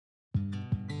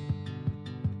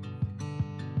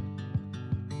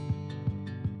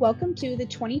Welcome to the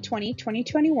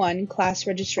 2020-2021 class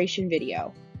registration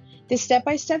video. This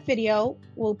step-by-step video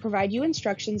will provide you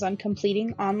instructions on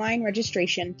completing online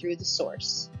registration through the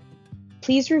source.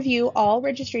 Please review all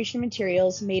registration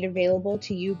materials made available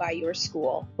to you by your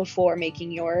school before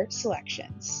making your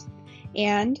selections.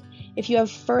 And if you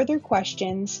have further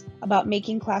questions about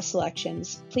making class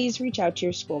selections, please reach out to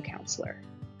your school counselor.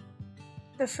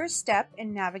 The first step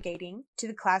in navigating to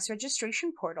the class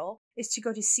registration portal is to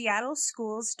go to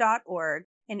seattleschools.org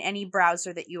in any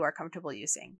browser that you are comfortable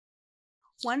using.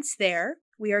 Once there,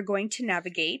 we are going to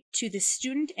navigate to the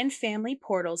Student and Family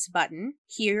Portals button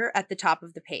here at the top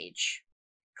of the page.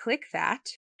 Click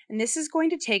that, and this is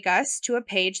going to take us to a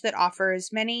page that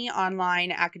offers many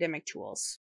online academic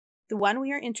tools. The one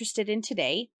we are interested in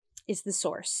today is the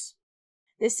source.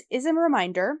 This is a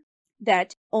reminder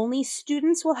that only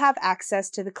students will have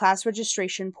access to the class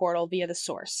registration portal via the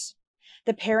source.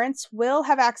 The parents will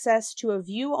have access to a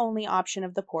view-only option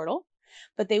of the portal,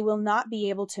 but they will not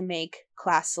be able to make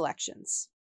class selections.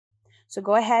 So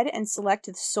go ahead and select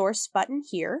the source button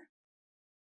here.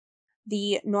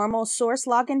 The normal source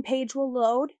login page will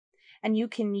load, and you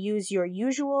can use your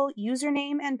usual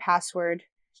username and password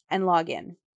and log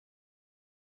in.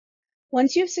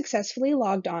 Once you've successfully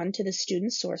logged on to the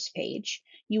student source page,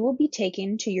 you will be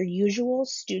taken to your usual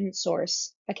student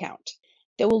source account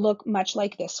that will look much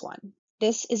like this one.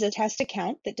 This is a test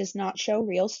account that does not show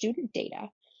real student data,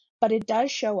 but it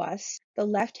does show us the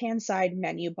left-hand side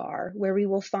menu bar where we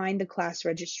will find the class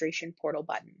registration portal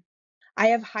button. I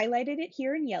have highlighted it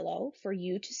here in yellow for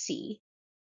you to see.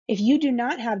 If you do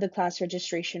not have the class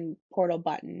registration portal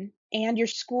button and your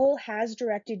school has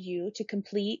directed you to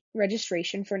complete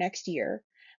registration for next year,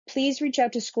 please reach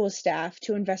out to school staff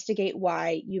to investigate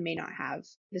why you may not have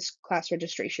this class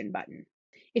registration button.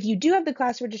 If you do have the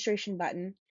class registration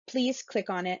button, please click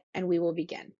on it and we will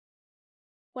begin.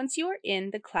 Once you are in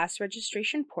the class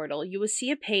registration portal, you will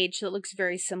see a page that looks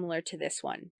very similar to this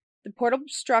one. The portal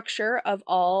structure of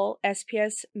all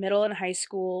SPS middle and high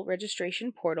school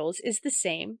registration portals is the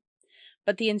same,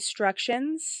 but the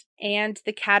instructions and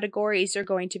the categories are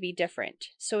going to be different.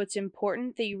 So it's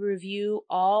important that you review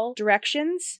all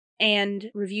directions and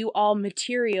review all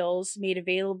materials made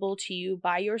available to you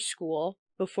by your school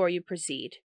before you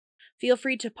proceed. Feel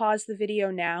free to pause the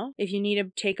video now if you need to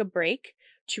take a break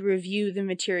to review the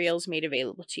materials made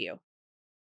available to you.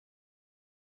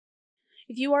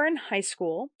 If you are in high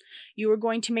school, you are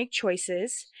going to make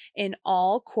choices in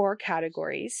all core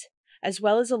categories, as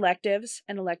well as electives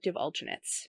and elective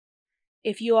alternates.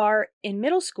 If you are in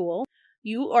middle school,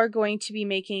 you are going to be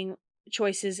making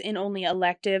choices in only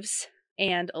electives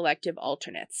and elective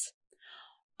alternates.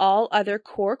 All other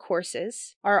core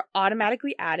courses are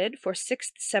automatically added for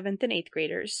 6th, 7th, and 8th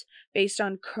graders based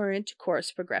on current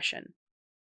course progression.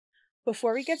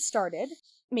 Before we get started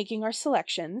making our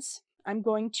selections, I'm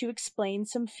going to explain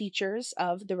some features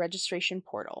of the registration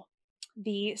portal.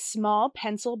 The small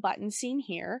pencil button seen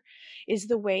here is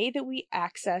the way that we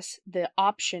access the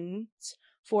options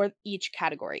for each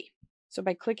category. So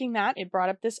by clicking that, it brought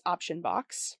up this option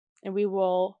box, and we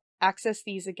will access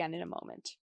these again in a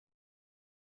moment.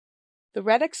 The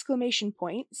red exclamation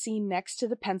point seen next to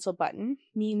the pencil button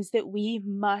means that we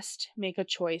must make a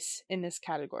choice in this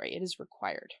category. It is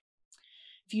required.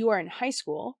 If you are in high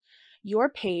school, your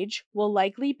page will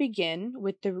likely begin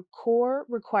with the core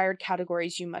required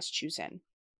categories you must choose in.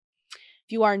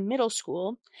 If you are in middle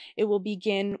school, it will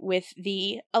begin with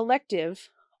the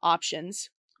elective options,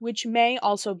 which may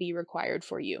also be required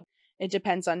for you. It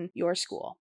depends on your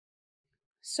school.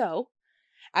 So,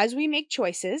 as we make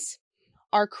choices,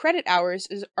 our credit hours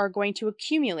are going to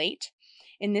accumulate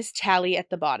in this tally at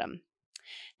the bottom.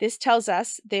 This tells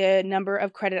us the number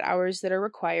of credit hours that are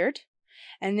required,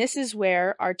 and this is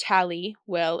where our tally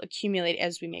will accumulate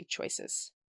as we make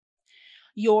choices.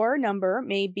 Your number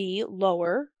may be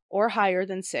lower or higher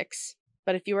than 6,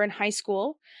 but if you are in high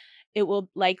school, it will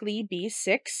likely be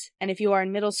 6, and if you are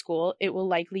in middle school, it will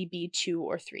likely be 2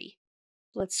 or 3.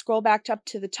 Let's scroll back up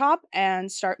to the top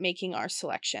and start making our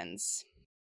selections.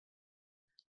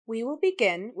 We will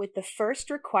begin with the first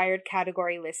required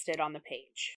category listed on the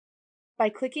page. By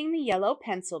clicking the yellow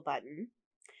pencil button,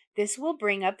 this will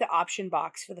bring up the option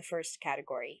box for the first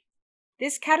category.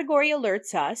 This category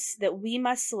alerts us that we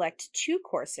must select 2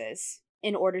 courses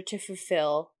in order to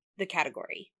fulfill the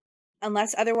category.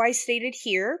 Unless otherwise stated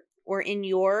here or in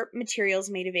your materials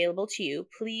made available to you,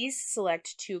 please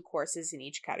select 2 courses in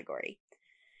each category.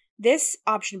 This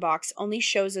option box only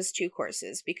shows us 2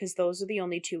 courses because those are the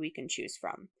only 2 we can choose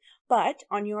from. But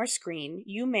on your screen,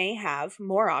 you may have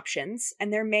more options,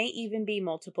 and there may even be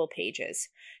multiple pages,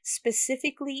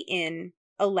 specifically in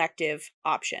elective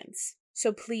options.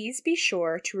 So please be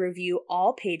sure to review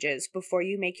all pages before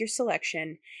you make your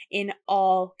selection in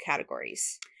all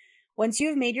categories. Once you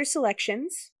have made your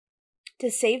selections,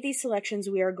 to save these selections,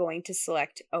 we are going to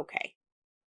select OK.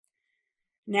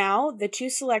 Now the two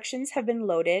selections have been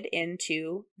loaded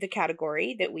into the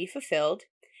category that we fulfilled,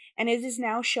 and it is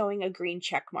now showing a green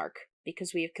check mark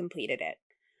because we have completed it.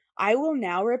 I will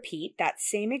now repeat that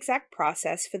same exact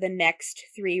process for the next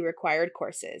 3 required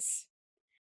courses.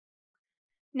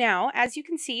 Now, as you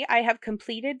can see, I have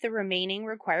completed the remaining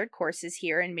required courses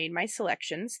here and made my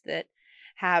selections that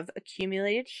have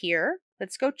accumulated here.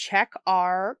 Let's go check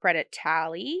our credit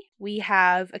tally. We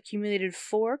have accumulated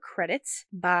 4 credits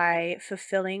by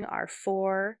fulfilling our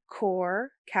 4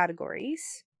 core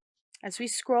categories. As we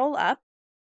scroll up,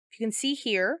 you can see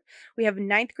here, we have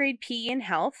 9th grade PE and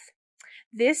health.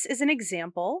 This is an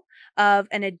example of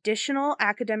an additional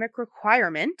academic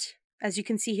requirement. As you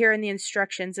can see here in the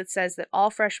instructions, it says that all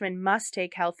freshmen must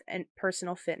take health and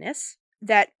personal fitness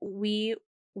that we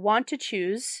want to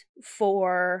choose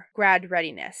for grad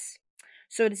readiness.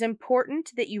 So it is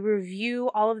important that you review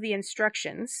all of the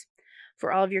instructions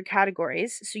for all of your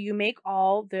categories so you make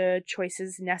all the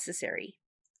choices necessary.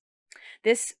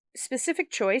 This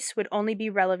specific choice would only be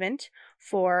relevant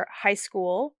for high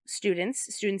school students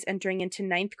entering into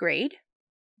 9th grade,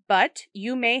 but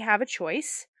you may have a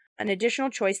choice, an additional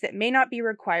choice that may not be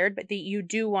required, but that you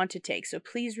do want to take. So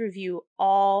please review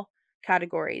all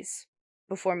categories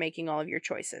before making all of your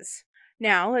choices.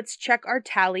 Now let's check our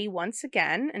tally once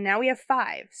again, and now we have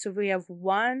 5. So we have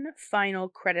 1 final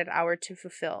credit hour to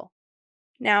fulfill.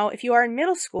 Now, if you are in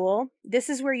middle school, this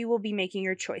is where you will be making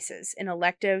your choices in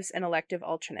electives and elective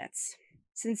alternates.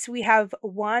 Since we have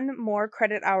 1 more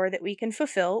credit hour that we can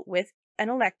fulfill with an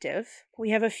elective, we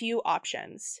have a few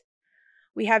options.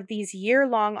 We have these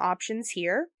year-long options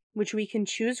here, which we can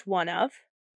choose one of.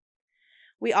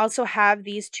 We also have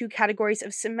these 2 categories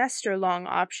of semester-long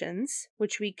options,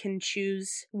 which we can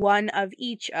choose one of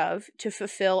each of to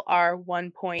fulfill our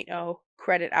 1.0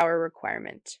 credit hour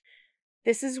requirement.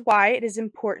 This is why it is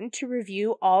important to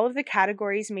review all of the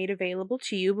categories made available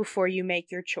to you before you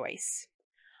make your choice.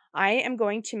 I am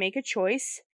going to make a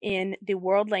choice in the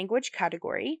world language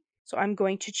category, so I'm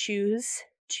going to choose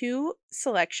 2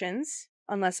 selections,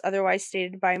 unless otherwise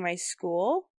stated by my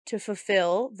school, to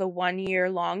fulfill the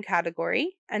 1-year-long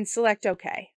category and select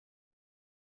OK.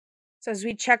 So as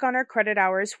we check on our credit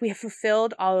hours, we have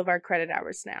fulfilled all of our credit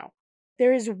hours now.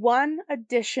 There is one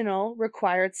additional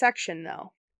required section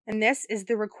though, and this is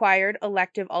the required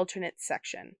elective alternates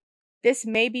section. This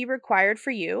may be required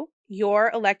for you.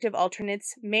 Your elective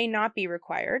alternates may not be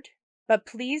required, but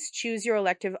please choose your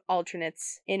elective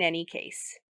alternates in any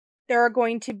case. There are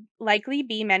going to likely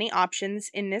be many options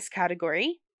in this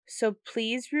category, so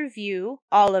please review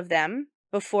all of them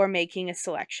before making a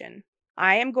selection.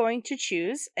 I am going to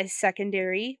choose a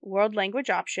secondary world language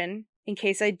option in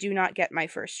case I do not get my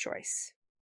first choice.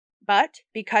 But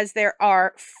because there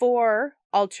are 4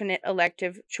 alternate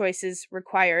elective choices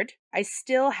required, I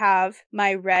still have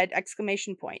my red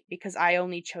exclamation point because I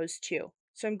only chose 2.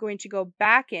 So I'm going to go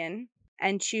back in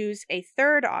and choose a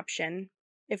 3rd option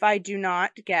if I do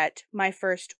not get my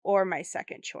first or my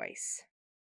second choice.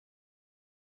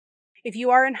 If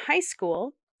you are in high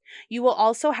school, you will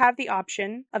also have the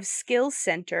option of Skills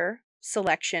Center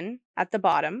selection at the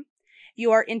bottom. If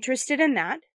you are interested in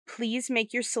that, please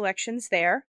make your selections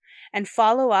there and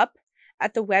follow up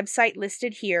at the website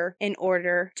listed here in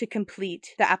order to complete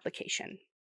the application.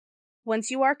 Once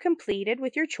you are completed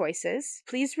with your choices,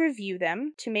 please review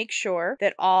them to make sure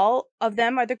that all of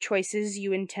them are the choices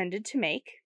you intended to make.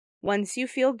 Once you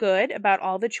feel good about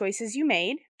all the choices you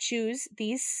made, choose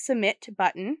the Submit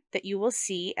button that you will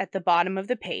see at the bottom of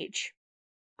the page.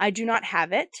 I do not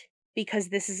have it because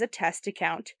this is a test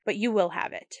account, but you will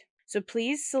have it. So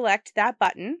please select that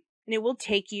button and it will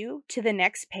take you to the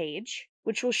next page,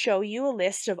 which will show you a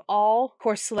list of all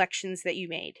course selections that you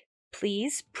made.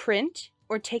 Please print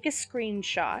or take a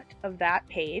screenshot of that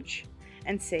page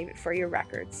and save it for your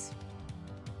records.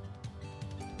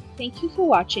 Thank you for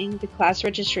watching the class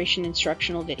registration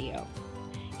instructional video.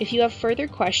 If you have further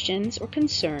questions or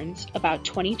concerns about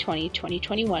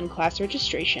 2020-2021 class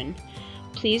registration,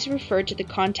 please refer to the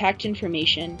contact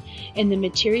information in the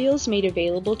materials made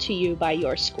available to you by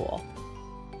your school.